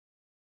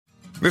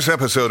This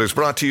episode is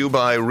brought to you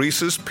by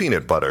Reese's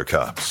Peanut Butter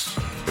Cups.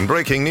 In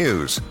breaking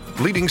news,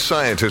 leading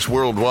scientists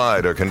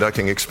worldwide are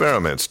conducting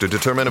experiments to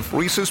determine if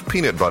Reese's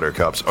Peanut Butter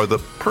Cups are the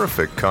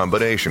perfect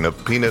combination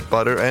of peanut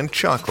butter and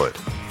chocolate.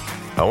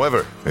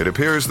 However, it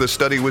appears the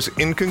study was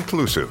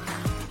inconclusive,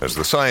 as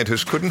the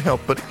scientists couldn't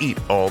help but eat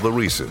all the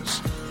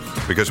Reese's.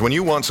 Because when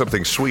you want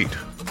something sweet,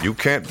 you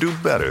can't do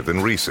better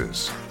than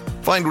Reese's.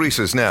 Find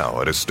Reese's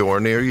now at a store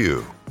near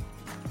you.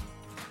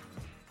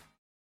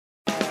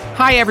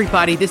 Hi,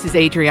 everybody. This is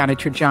Adriana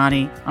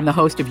Trajani. I'm the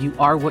host of You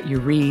Are What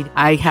You Read.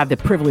 I have the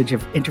privilege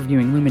of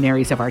interviewing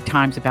luminaries of our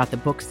times about the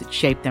books that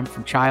shaped them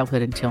from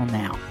childhood until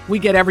now. We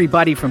get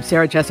everybody from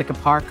Sarah Jessica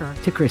Parker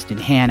to Kristen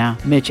Hanna,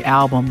 Mitch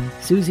Albom,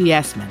 Susie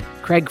Essman,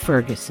 Craig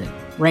Ferguson,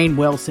 Rainn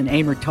Wilson,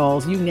 Amor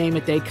Tolls, you name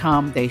it, they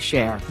come, they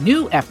share.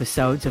 New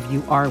episodes of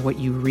You Are What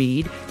You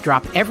Read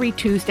drop every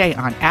Tuesday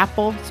on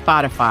Apple,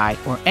 Spotify,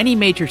 or any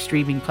major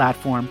streaming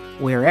platform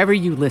wherever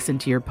you listen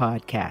to your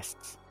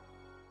podcasts.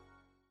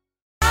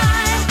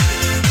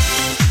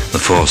 The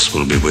Force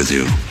will be with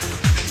you,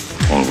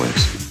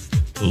 always.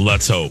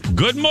 Let's hope.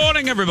 Good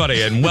morning,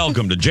 everybody, and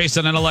welcome to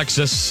Jason and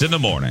Alexis in the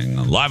Morning.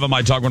 Live on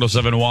My Talk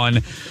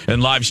 1071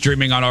 and live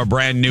streaming on our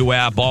brand new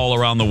app all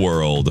around the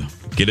world.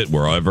 Get it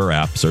wherever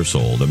apps are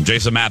sold. I'm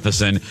Jason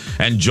Matheson,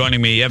 and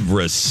joining me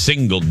every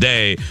single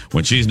day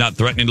when she's not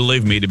threatening to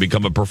leave me to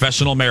become a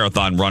professional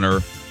marathon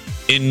runner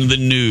in the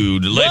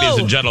nude. Whoa. Ladies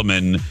and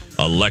gentlemen,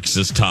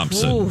 Alexis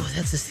Thompson. Ooh,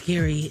 that's a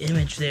scary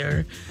image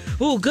there.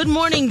 Ooh, good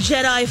morning,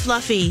 Jedi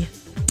Fluffy.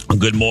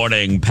 Good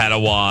morning,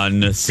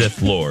 Padawan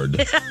Sith Lord.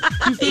 Good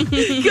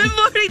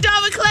morning,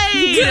 Don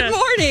McClain. Good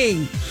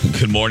morning.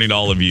 Good morning,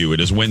 all of you. It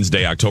is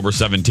Wednesday, October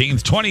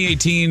 17th,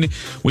 2018.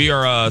 We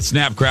are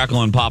snap,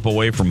 crackle, and pop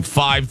away from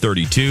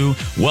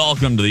 5:32.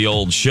 Welcome to the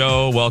old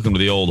show. Welcome to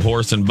the old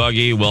horse and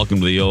buggy.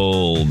 Welcome to the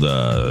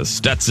old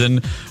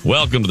Stetson.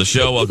 Welcome to the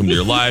show. Welcome to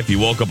your life. You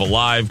woke up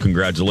alive.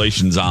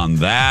 Congratulations on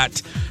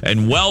that.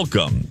 And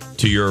welcome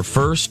to your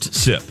first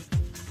sip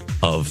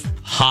of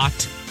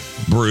hot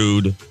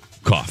brewed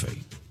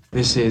coffee.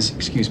 This is,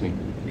 excuse me,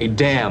 a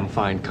damn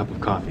fine cup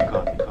of coffee.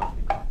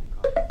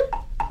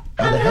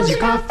 How the hell's your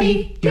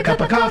coffee? Your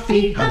cup of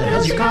coffee? How the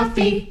hell's your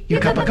coffee?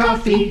 Your cup of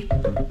coffee?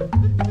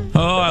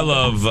 Oh, I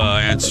love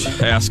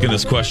asking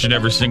this question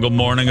every single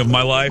morning of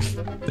my life,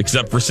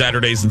 except for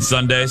Saturdays and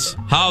Sundays.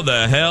 How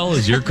the hell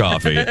is your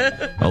coffee?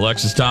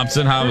 Alexis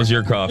Thompson, how is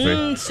your coffee?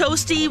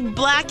 Toasty,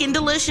 black, and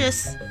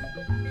delicious.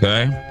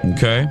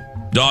 Okay.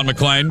 Don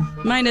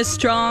McClain? Mine is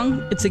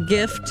strong. It's a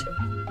gift,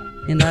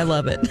 and I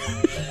love it.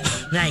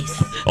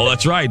 Nice. Oh,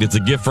 that's right. It's a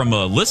gift from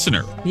a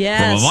listener.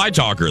 Yes. From a My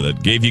Talker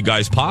that gave you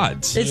guys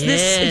pods.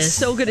 It's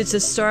so good. It's a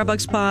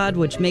Starbucks pod,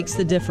 which makes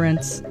the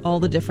difference, all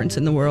the difference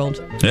in the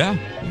world. Yeah,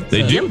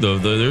 they do. Though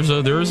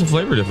there is a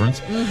flavor difference.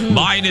 Mm-hmm.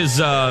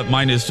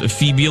 Mine is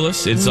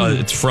Fabulous.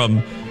 It's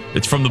from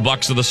the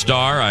Bucks of the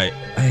Star. I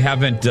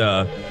haven't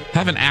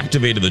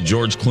activated the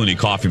George Clooney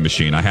coffee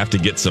machine. I have to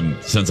get some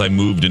since I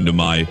moved into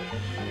my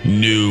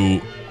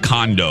new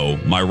condo,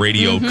 my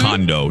radio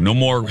condo. No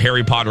more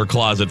Harry Potter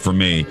closet for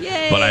me.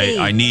 Yay. But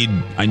I need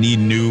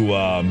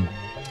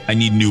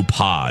new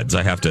pods.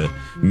 I have to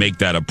make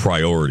that a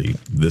priority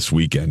this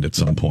weekend at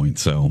some point.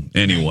 So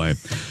anyway,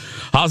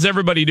 how's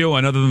everybody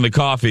doing other than the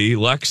coffee?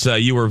 Lex,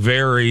 you were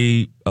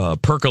very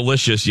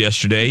perkalicious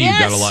yesterday.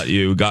 Yes.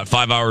 You got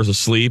 5 hours of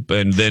sleep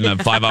and then a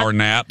 5-hour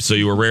nap, so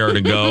you were rare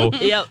to go.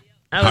 Yep.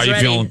 How are you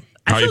feeling?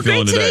 How are you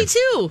feeling today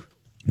too.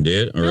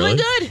 Did really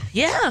good?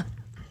 Yeah.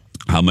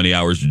 How many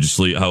hours did you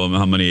sleep? How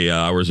many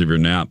hours of your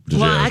nap did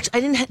you have? Actually,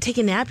 I didn't take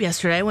a nap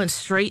yesterday. I went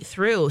straight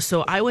through.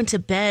 So I went to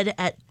bed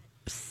at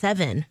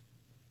 7.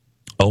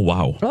 Oh,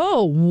 wow.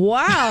 Oh,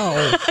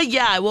 wow.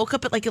 Yeah, I woke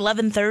up at like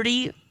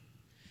 11:30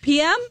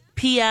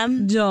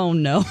 PM?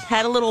 Don't know.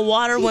 Had a little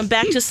water, went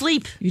back to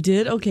sleep. You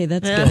did? Okay,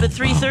 that's good. Up at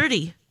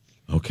 3:30.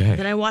 Wow. Okay.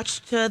 Then I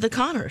watched The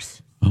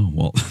Connors. Oh,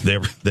 well,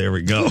 there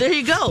we go. There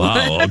you go.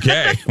 Wow,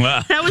 okay.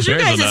 Well, that was your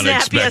guys'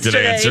 nap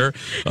yesterday. Answer.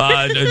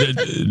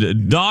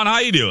 Dawn, how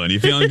you doing? You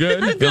feeling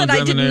good? I'm good.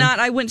 I did not.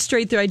 I went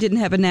straight through. I didn't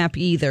have a nap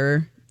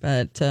either.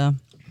 But,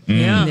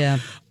 yeah.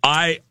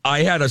 I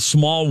had a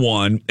small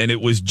one, and it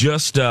was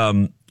just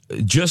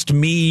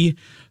me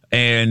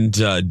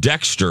and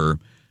Dexter. It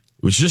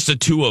was just the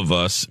two of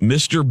us.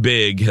 Mr.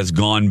 Big has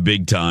gone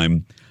big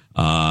time.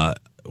 We're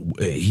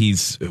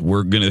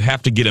going to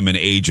have to get him an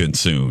agent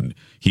soon.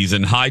 He's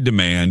in high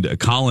demand.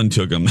 Colin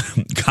took him.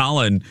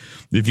 Colin,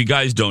 if you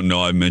guys don't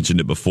know, I mentioned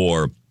it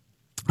before.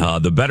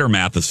 The Better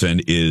Matheson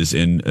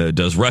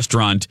does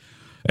restaurant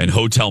and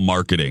hotel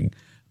marketing.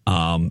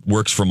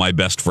 Works for my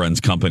best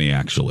friend's company,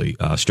 actually,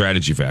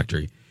 Strategy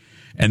Factory.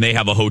 And they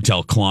have a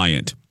hotel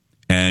client.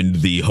 And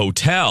the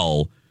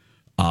hotel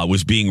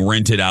was being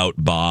rented out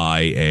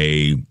by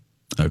a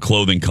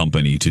clothing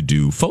company to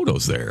do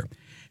photos there.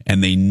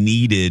 And they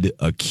needed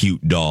a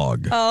cute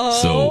dog.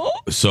 Oh.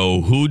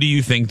 So who do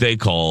you think they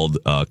called?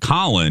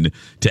 Colin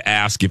to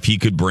ask if he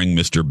could bring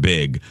Mr.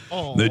 Big.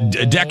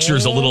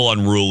 Dexter's a little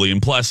unruly.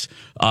 And plus,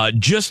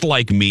 just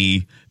like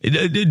me,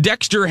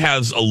 Dexter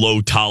has a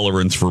low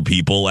tolerance for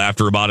people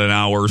after about an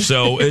hour.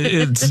 So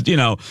it's,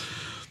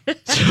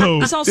 So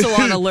He's also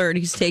on alert.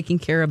 He's taking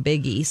care of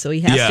Biggie, so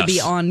he has to be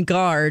on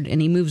guard,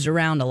 and he moves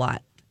around a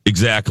lot.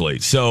 Exactly.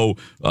 So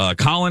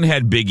Colin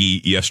had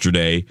Biggie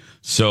yesterday.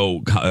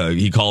 So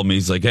he called me.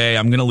 He's like, hey,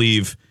 I'm going to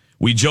leave.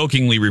 We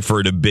jokingly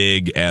refer to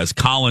Big as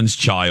Colin's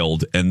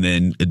child, and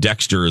then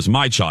Dexter is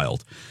my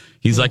child.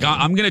 He's like,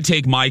 I'm going to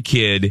take my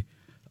kid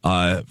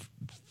to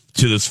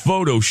this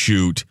photo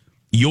shoot.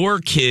 Your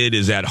kid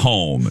is at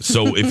home.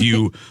 So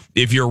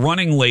if you're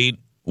running late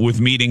with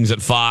meetings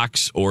at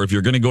Fox, or if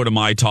you're going to go to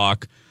My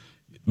Talk,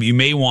 you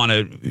may want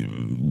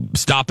to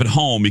stop at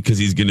home because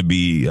he's going to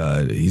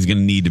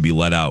need to be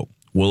let out.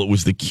 Well, it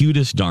was the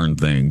cutest darn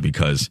thing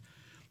because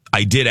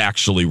I did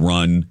actually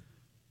run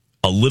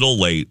a little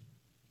late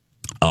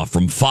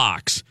from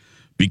Fox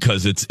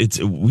because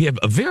we have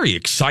a very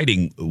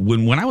exciting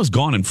when I was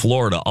gone in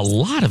Florida, a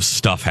lot of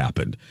stuff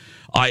happened.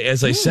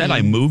 As I said,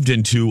 I moved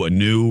into a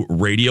new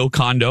radio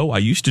condo. I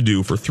used to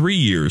do for 3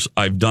 years.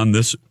 I've done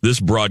this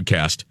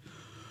broadcast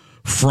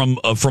from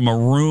a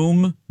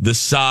room the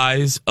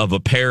size of a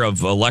pair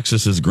of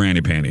Alexis's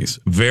granny panties.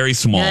 Very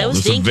small. Yeah, it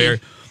was a very,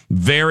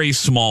 very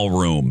small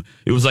room.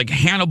 It was like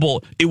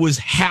Hannibal. It was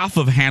half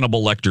of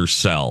Hannibal Lecter's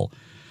cell,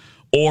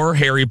 or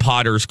Harry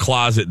Potter's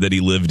closet that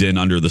he lived in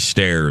under the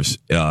stairs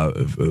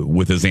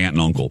with his aunt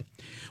and uncle.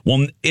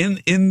 Well,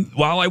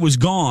 while I was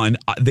gone,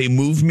 they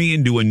moved me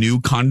into a new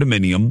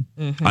condominium.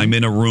 Mm-hmm. I'm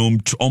in a room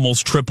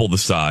almost triple the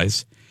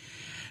size.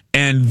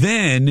 And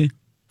then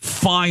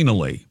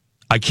finally,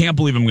 I can't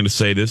believe I'm going to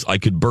say this. I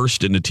could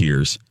burst into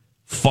tears.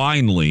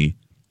 Finally,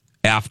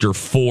 after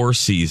 4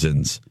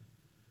 seasons,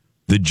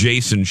 the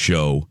Jason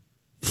Show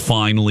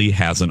finally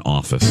has an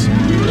office.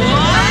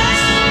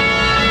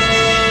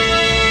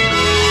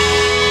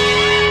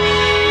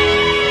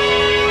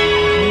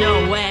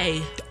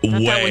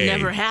 That would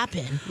never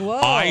happen.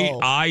 Whoa.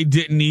 I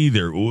didn't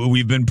either.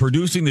 We've been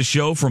producing the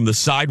show from the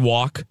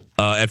sidewalk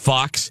at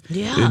Fox.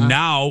 Yeah. And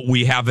now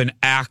we have an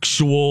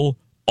actual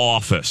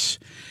office.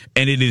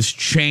 And it has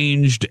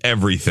changed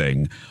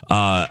everything.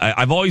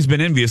 I've always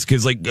been envious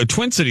because, like,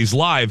 Twin Cities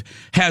Live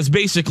has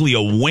basically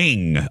a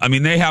wing. I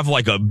mean, they have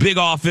like a big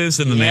office,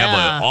 and then they have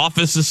an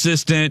office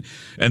assistant,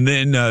 and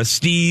then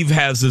Steve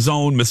has his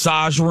own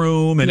massage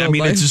room, and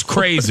it's just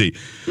crazy.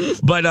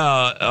 But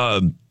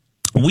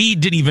we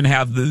didn't even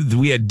have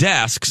we had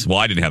desks. Well,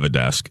 I didn't have a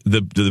desk.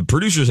 The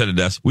producers had a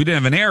desk. We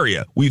didn't have an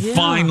area. We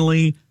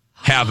finally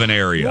have an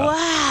area.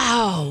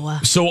 Wow.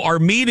 So our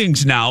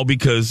meetings now,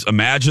 because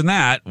imagine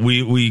that,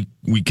 we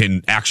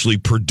can actually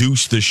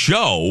produce the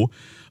show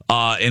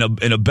in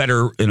a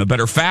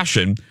better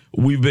fashion.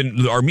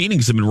 Our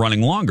meetings have been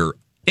running longer.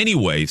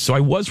 Anyway, so I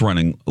was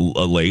running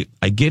late.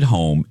 I get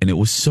home and it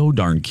was so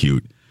darn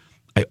cute.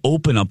 I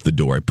open up the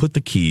door. I put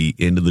the key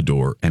into the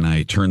door and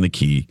I turn the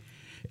key.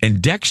 And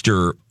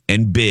Dexter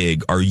and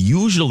Big are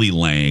usually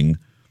laying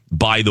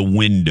by the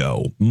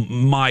window.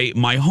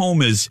 My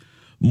home is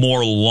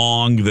more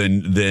long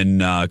than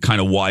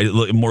kind of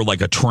wide, more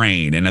like a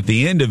train. And at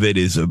the end of it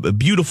is a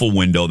beautiful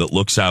window that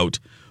looks out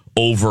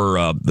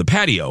over the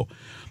patio.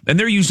 And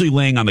they're usually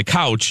laying on the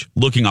couch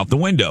looking out the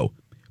window.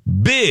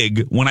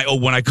 Big, when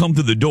I come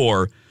through the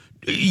door,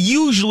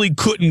 usually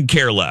couldn't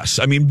care less.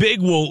 I mean, Big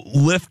will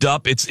lift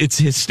up. It's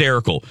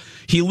hysterical.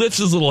 He lifts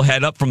his little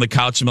head up from the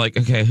couch and be like,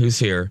 okay, who's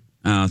here?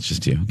 Oh, it's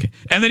just you. Okay.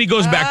 And then he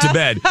goes back to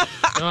bed.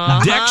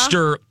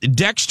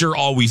 Dexter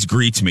always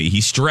greets me.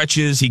 He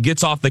stretches. He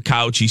gets off the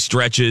couch. He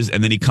stretches.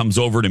 And then he comes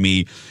over to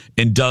me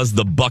and does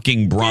the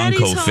bucking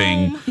bronco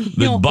thing.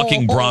 The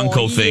bucking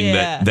bronco thing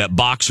that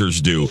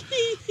boxers do.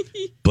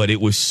 But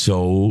it was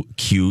so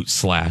cute /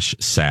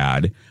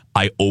 sad.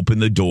 I open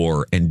the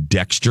door and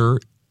Dexter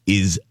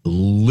is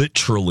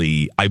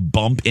literally, I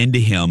bump into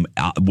him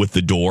with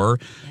the door.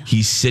 Yeah.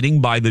 He's sitting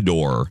by the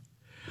door.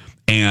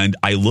 And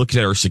I looked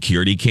at our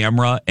security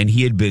camera, and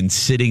he had been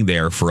sitting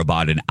there for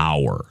about an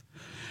hour.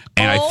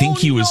 And I think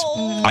he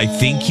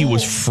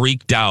was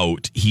freaked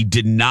out. He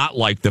did not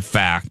like the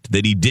fact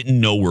that he didn't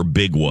know where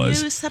Big was.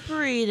 He was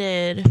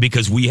separated.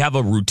 Because we have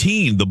a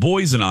routine. The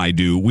boys and I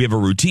do. We have a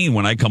routine.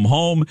 When I come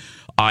home,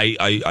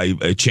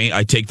 I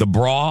take the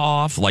bra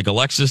off like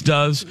Alexis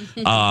does,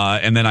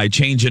 and then I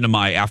change into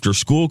my after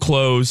school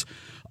clothes.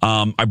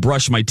 I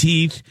brush my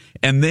teeth,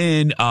 and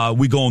then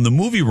we go in the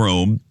movie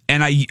room,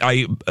 and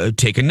I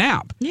take a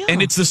nap. Yeah.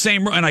 And it's the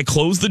same, and I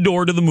close the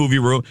door to the movie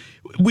room.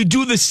 We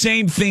do the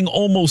same thing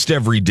almost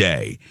every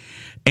day.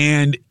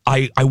 And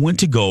I went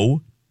to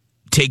go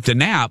take the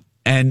nap,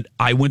 and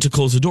I went to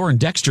close the door, and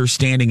Dexter's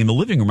standing in the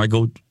living room. I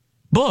go,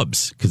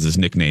 Bubs, because his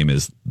nickname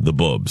is the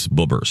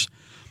Bubbers.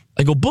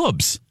 I go,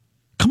 Bubs,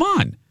 come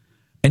on.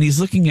 And he's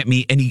looking at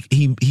me, and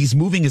he's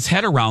moving his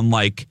head around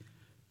like,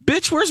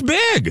 bitch, where's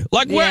Big?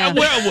 Like, where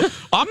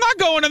I'm not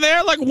going in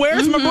there. Like,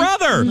 where's my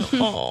brother?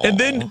 And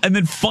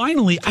then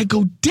finally I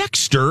go,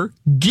 Dexter,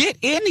 get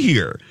in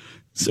here.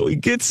 So he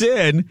gets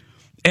in,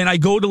 and I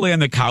go to lay on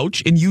the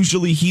couch, and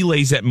usually he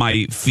lays at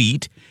my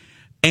feet,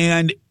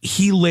 and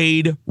he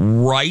laid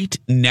right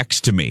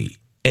next to me.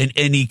 And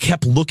he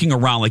kept looking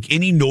around, like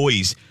any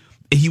noise.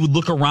 he would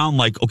look around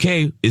like,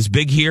 okay, is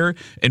Big here?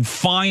 And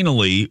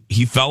finally,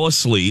 he fell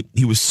asleep.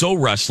 He was so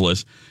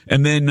restless.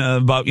 And then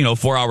about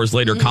 4 hours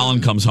later,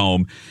 Colin comes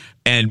home.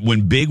 And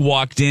when Big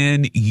walked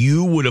in,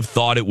 you would have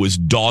thought it was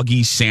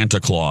doggy Santa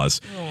Claus.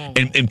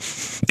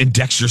 And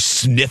Dexter's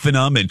sniffing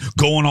him and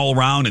going all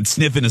around and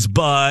sniffing his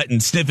butt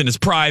and sniffing his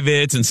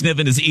privates and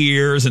sniffing his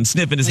ears and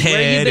sniffing his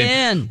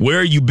head.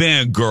 Where you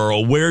been,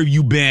 girl? Where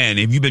you been?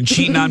 Have you been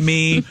cheating on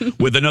me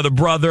with another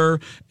brother?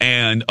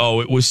 And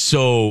it was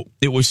so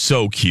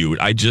cute.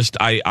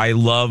 I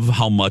love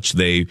how much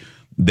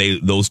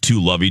those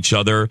two love each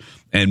other.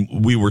 And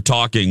we were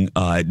talking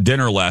at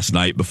dinner last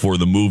night before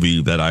the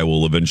movie that I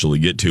will eventually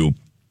get to.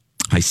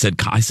 I said,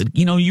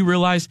 you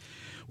realize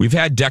we've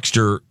had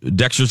Dexter.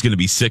 Dexter's going to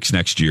be 6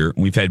 next year.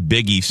 We've had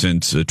Biggie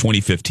since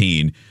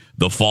 2015,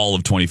 the fall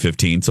of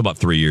 2015. So about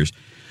 3 years.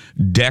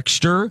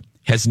 Dexter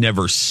has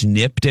never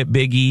snipped at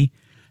Biggie,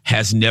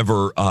 has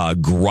never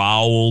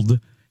growled,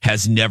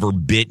 has never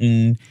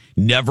bitten,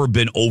 never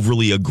been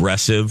overly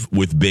aggressive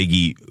with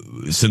Biggie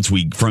since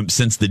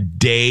the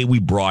day we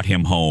brought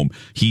him home.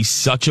 He's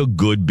such a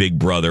good big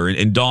brother.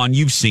 And Dawn,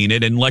 you've seen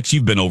it, and Lex,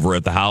 you've been over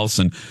at the house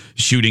and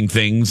shooting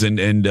things, and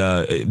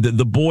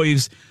the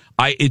boys.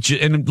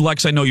 And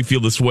Lex, I know you feel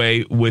this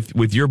way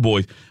with your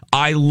boys.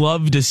 I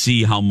love to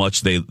see how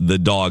much the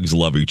dogs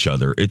love each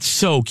other. It's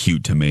so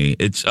cute to me.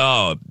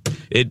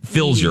 It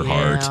fills your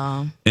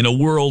heart. In a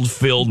world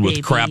filled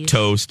with crap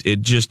toast,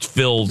 it just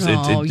fills.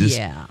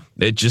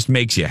 It just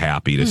makes you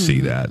happy to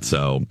see that.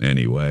 So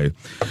anyway,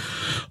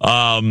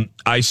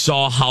 I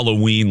saw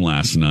Halloween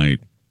last night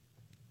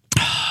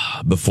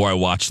before I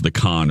watched The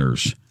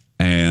Conners,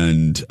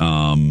 and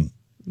I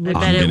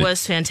bet it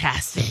was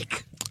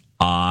fantastic.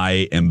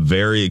 I am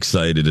very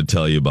excited to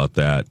tell you about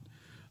that.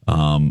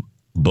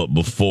 But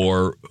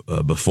before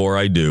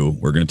I do,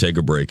 we're going to take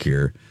a break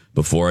here.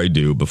 Before I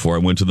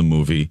went to the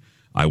movie,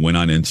 I went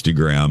on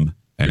Instagram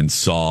and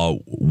saw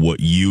what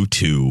you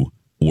two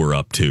were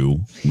up to.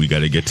 We got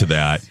to get to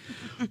that.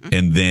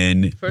 And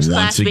then first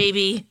class,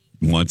 baby.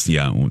 It's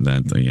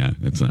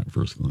not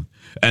first class.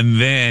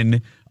 And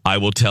then I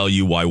will tell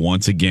you why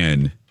once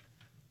again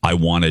I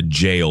want a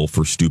jail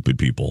for stupid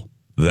people.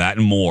 That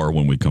and more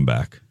when we come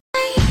back.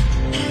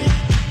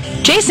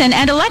 Jason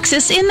and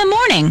Alexis in the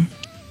morning.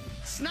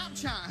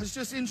 Snapchat has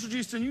just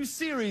introduced a new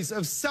series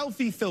of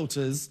selfie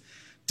filters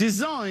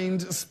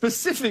designed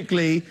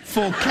specifically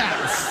for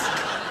cats.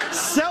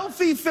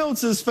 Selfie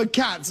filters for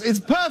cats. It's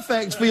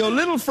perfect for your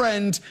little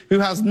friend who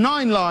has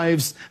 9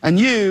 lives and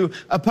you,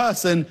 a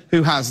person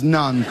who has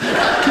none.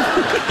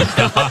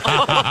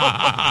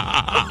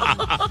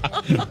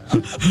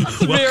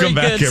 Welcome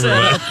back,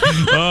 everyone.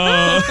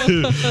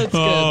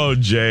 Oh,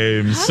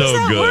 James, how so does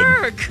that good.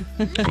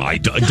 Work?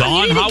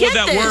 Dawn, how would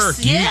that work?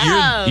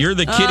 Yeah. You're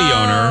the kitty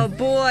owner. Oh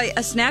boy,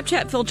 a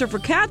Snapchat filter for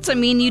cats. I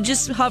mean, you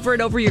just hover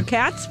it over your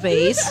cat's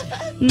face,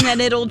 and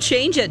then it'll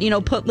change it.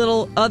 Put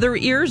little other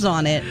ears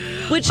on it.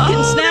 Which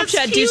can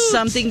Snapchat do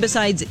something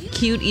besides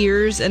cute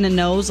ears and a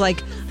nose?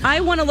 Like,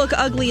 I want to look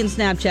ugly in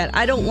Snapchat.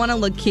 I don't want to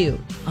look cute.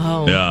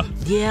 Oh, yeah.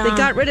 They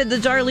got rid of the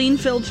Darlene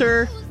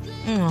filter.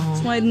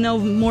 That's why no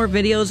more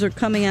videos are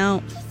coming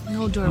out.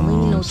 No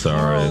Darlene, no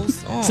sorry.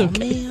 Charles. It's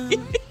okay.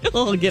 Man.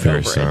 We'll get Very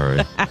over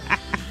sorry.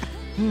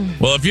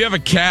 Well, if you have a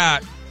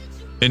cat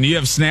and you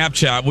have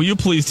Snapchat, will you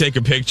please take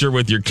a picture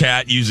with your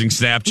cat using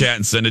Snapchat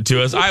and send it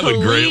to us? I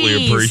would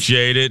greatly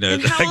appreciate it.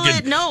 And how will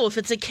it know if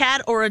it's a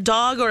cat or a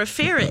dog or a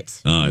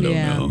ferret? I don't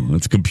know.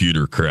 That's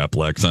computer crap,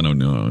 Lex. I don't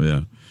know.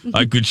 Yeah.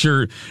 I could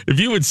sure, if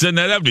you would send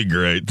that'd be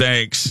great.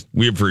 Thanks.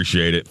 We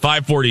appreciate it.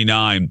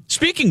 5:49.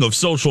 Speaking of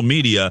social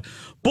media,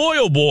 boy,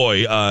 oh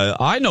boy,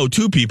 I know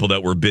 2 people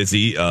that were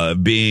busy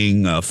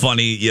being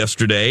funny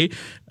yesterday.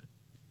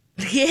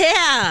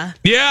 Yeah.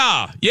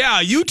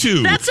 Yeah, you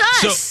two. That's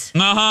us.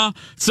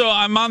 So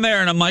I'm on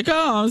there and I'm like,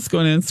 oh, let's go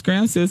on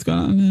Instagram, see what's going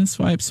on.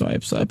 Swipe.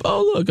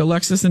 Oh, look,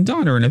 Alexis and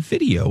Dawn are in a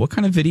video. What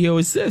kind of video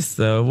is this?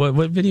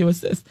 What video is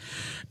this?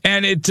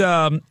 And it's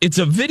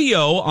a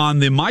video on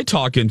the My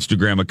Talk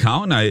Instagram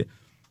account. And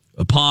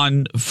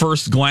upon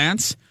first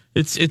glance,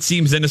 it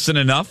seems innocent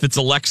enough. It's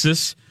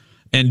Alexis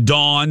and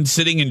Dawn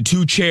sitting in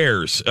 2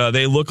 chairs.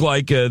 They look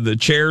like the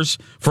chairs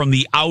from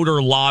the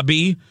outer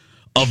lobby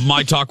of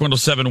My Talk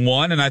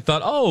 107.1, and I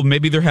thought, oh,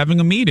 maybe they're having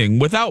a meeting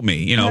without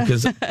me,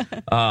 because who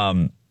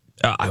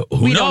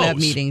we knows? Don't have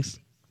meetings.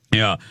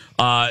 Yeah.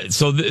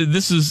 So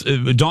this is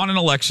Dawn and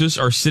Alexis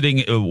are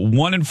sitting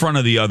one in front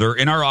of the other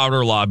in our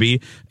outer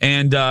lobby,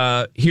 and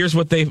here's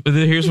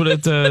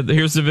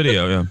the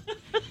video. Yeah.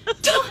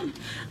 Dawn,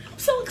 I'm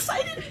so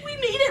excited. We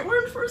made it.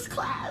 We're in first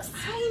class.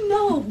 I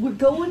know. We're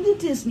going to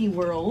Disney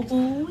World.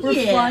 Oh,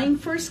 we're flying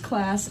first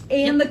class,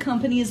 and the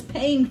company is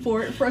paying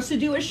for it for us to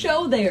do a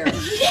show there.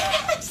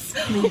 Yes!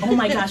 Oh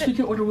my gosh, we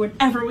can order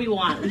whatever we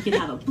want. We can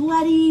have a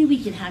bloody,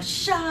 we can have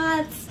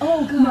shots.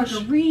 Oh gosh.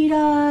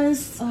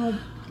 Margaritas.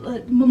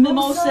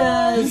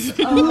 Mimosas.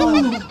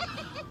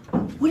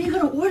 What are you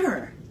going to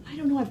order? I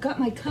don't know. I've got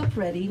my cup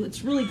ready.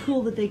 It's really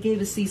cool that they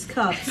gave us these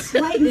cups.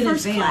 Right in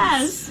first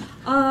class.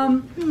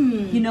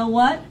 You know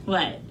what?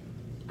 What?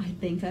 I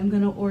think I'm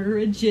going to order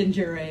a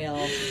ginger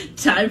ale.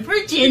 Time for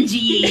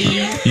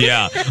Gingy.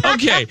 Yeah.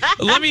 Okay.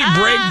 Let me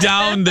break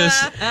down this.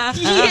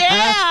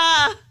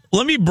 Yeah.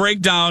 Let me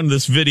break down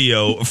this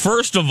video.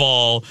 First of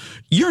all,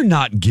 you're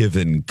not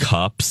given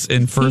cups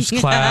in first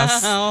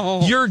class.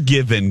 No. You're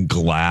given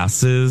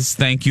glasses.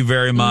 Thank you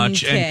very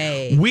much.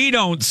 Okay. And we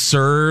don't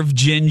serve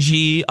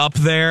gingy up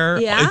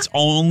there. Yeah? It's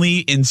only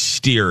in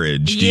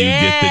steerage do you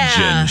get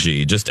the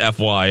gingy. Just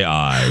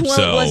FYI. Well,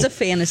 so, it was a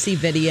fantasy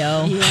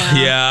video.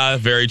 yeah,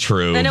 very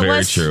true. And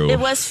very true. It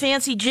was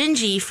Fancy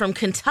Gingy from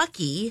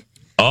Kentucky.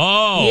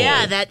 Oh.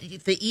 Yeah,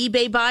 the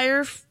eBay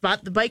buyer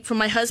bought the bike from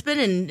my husband,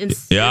 and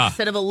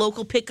instead of a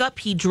local pickup,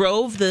 he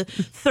drove the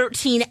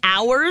 13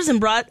 hours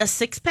and brought a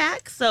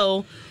 6-pack.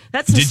 So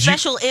that's a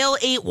special Ale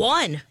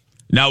 8-1.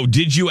 Now,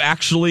 did you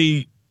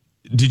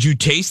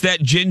taste that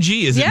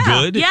gingy? Is it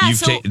good? Yeah. At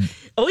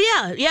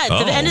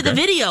the end of the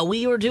video,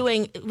 we were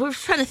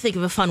trying to think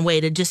of a fun way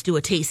to just do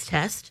a taste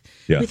test.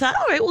 Yeah. We thought,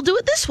 all right, we'll do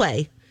it this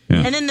way. Yeah.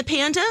 And then the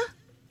panda.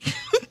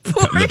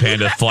 The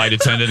panda flight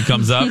attendant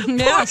comes up.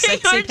 Yeah,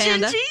 sexy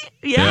panda.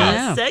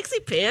 Yeah, sexy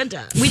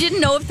panda. We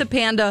didn't know if the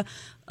panda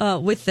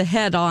with the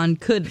head on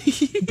could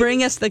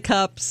bring us the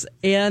cups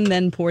and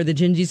then pour the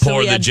gingy. So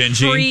we had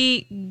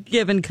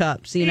pre-given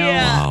cups, you know.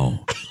 Yeah. Wow.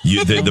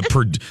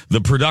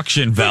 The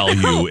production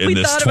value in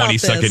this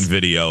 20-second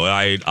video.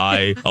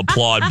 I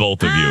applaud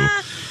both of you.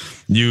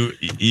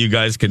 You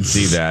guys can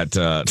see that.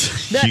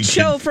 That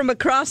show from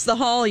across the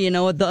hall,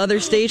 at the other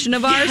station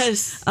of ours,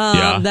 Yes.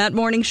 That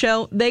morning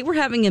show, they were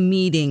having a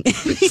meeting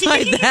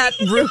inside that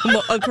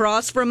room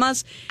across from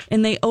us,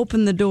 and they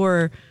opened the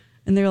door,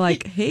 and they're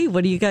like, hey,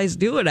 what are you guys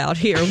doing out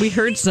here? We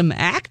heard some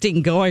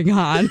acting going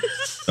on.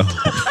 They're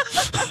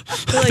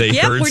like,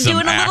 we're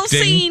doing a little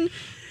scene.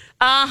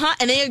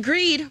 And they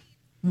agreed.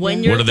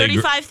 When you're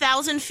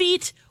 35,000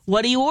 feet,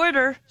 what do you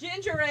order?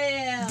 Ginger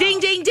ale.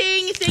 Ding, ding,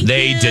 ding. Thank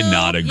They you. did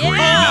not agree.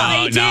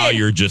 Yeah. Now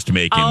you're just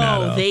making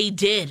that up. Oh, they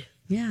did.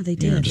 Yeah, they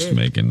You're did. just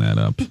making that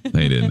up.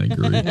 They didn't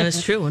agree. That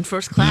is true. In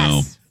first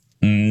class.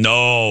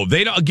 No,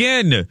 they don't.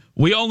 Again,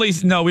 we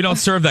don't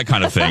serve that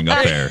kind of thing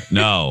up there.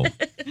 No,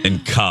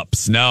 and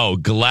cups. No,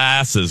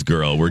 glasses,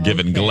 girl. We're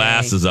giving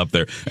glasses up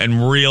there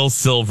and real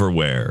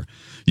silverware.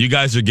 You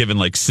guys are giving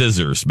like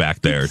scissors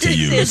back there to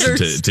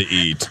use to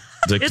eat.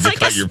 It's like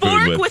a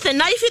spork with a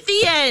knife at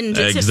the end.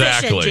 It's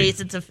efficient,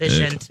 Jason. It's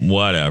efficient.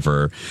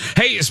 Whatever.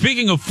 Hey,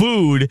 speaking of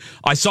food,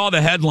 I saw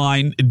the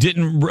headline.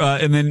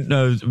 And then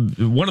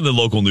one of the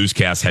local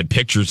newscasts had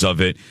pictures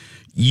of it.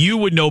 You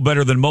would know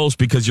better than most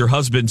because your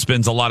husband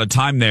spends a lot of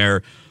time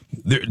there.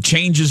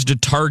 Changes to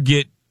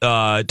Target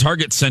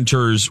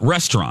Center's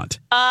restaurant.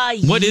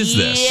 What is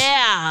this?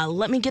 Yeah,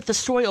 let me get the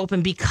story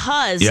open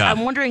because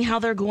I'm wondering how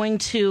they're going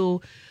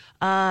to.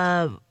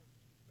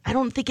 I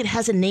don't think it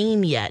has a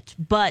name yet,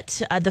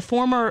 but the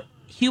former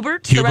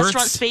Hubert's, the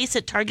restaurant space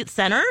at Target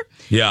Center,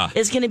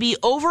 is going to be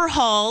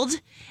overhauled,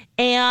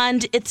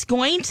 and it's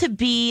going to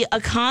be a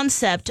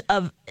concept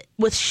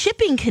with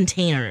shipping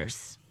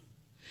containers.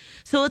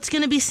 So it's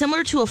going to be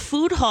similar to a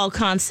food hall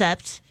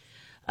concept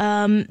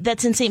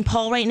that's in St.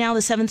 Paul right now, the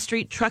 7th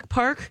Street Truck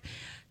Park.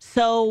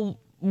 So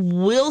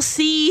we'll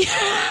see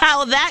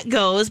how that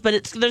goes,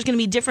 but there's going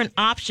to be different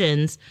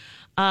options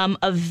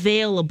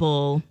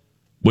available.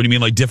 What do you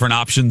mean, like different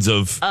options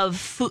of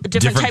food,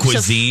 different types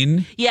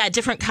cuisine?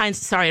 Different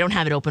kinds. Sorry, I don't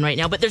have it open right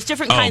now, but there's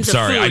different kinds of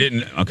food. Oh, sorry, I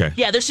didn't. Okay.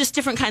 Yeah, there's just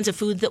different kinds of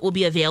food that will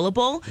be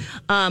available.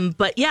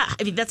 But yeah,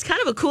 I mean that's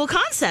kind of a cool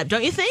concept,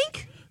 don't you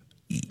think?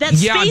 That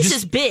space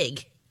is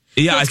big.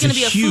 Yeah, so it's going to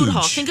be a huge food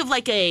hall. Think of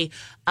like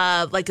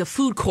a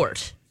food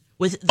court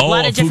with a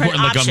lot of different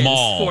options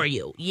for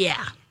you.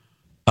 Yeah.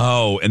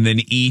 Oh, and then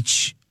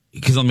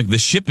because I'm like the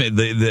shipping.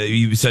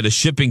 You said a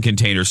shipping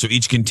container, so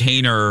each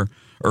container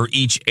or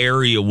each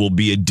area will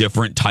be a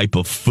different type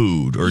of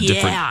food or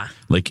different,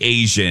 like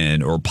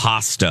Asian or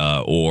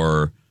pasta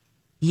or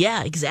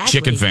exactly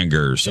chicken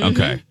fingers. Mm-hmm.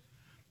 Okay.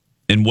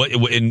 And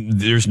and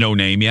there's no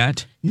name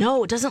yet?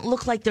 No, it doesn't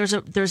look like there's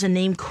a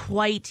name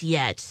quite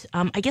yet.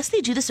 I guess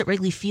they do this at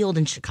Wrigley Field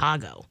in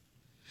Chicago.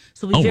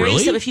 So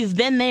really? If you've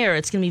been there,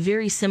 it's going to be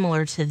very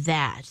similar to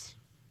that.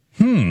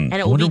 And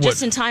it will be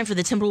just in time for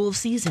the Timberwolves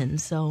season.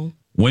 So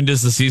when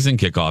does the season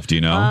kick off? Do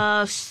you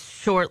know?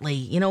 Shortly.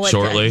 You know what?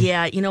 Shortly?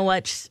 You know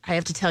what? I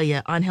have to tell you,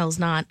 Angel's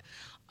not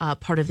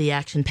part of the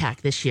Action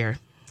Pack this year.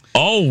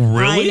 Oh,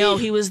 really? I know.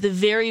 He was the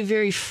very,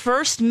 very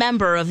first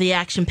member of the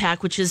Action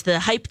Pack, which is the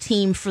hype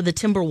team for the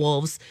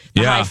Timberwolves.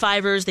 The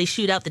high-fivers, they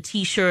shoot out the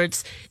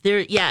T-shirts.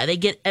 They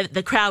get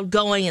the crowd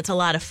going. It's a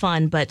lot of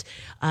fun. But,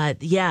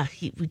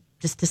 we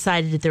just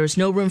decided that there was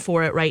no room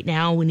for it right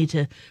now. We need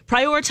to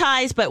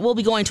prioritize, but we'll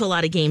be going to a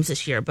lot of games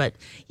this year. But,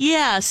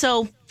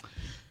 so...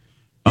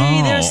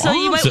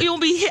 you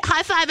won't be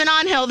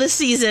high-fiving Angel this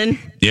season.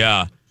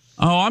 Yeah.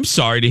 Oh, I'm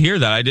sorry to hear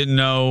that. I didn't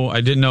know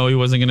he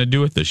wasn't going to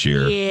do it this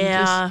year.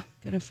 Yeah.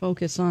 Just got to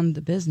focus on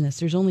the business.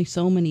 There's only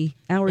so many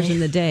hours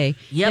in the day.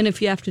 Yep. And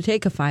if you have to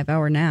take a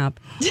 5-hour nap.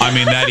 I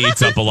mean, that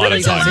eats up a lot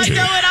of time, too.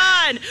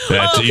 What's going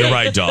on? You're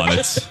right, Dawn.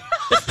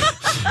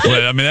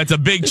 Well, I mean, that's a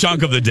big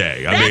chunk of the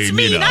day. That's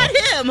me, not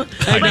him. I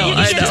But know, you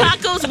I get know.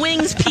 tacos,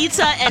 wings,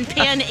 pizza, and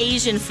pan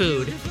Asian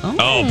food.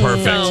 Oh,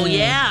 perfect. So,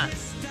 yeah.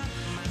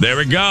 There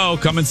we go.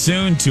 Coming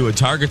soon to a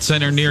Target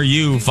Center near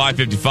you,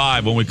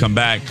 5:55. When we come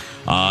back,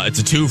 it's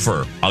a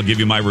twofer. I'll give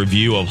you my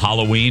review of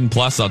Halloween.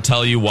 Plus, I'll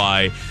tell you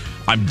why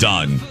I'm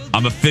done.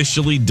 I'm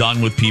officially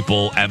done with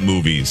people at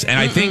movies. And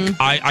I think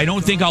I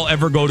don't think I'll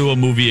ever go to a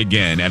movie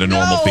again at a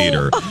normal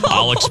theater.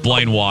 I'll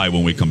explain why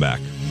when we come back.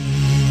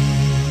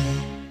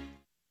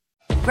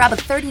 Grab a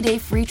 30-day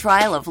free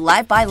trial of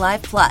Live by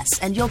Live Plus,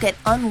 and you'll get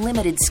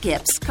unlimited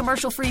skips,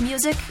 commercial-free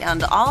music,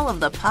 and all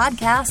of the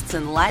podcasts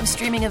and live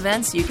streaming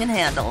events you can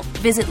handle.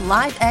 Visit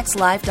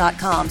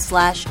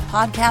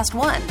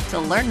livexlive.com/podcast1 to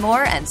learn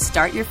more and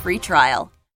start your free trial.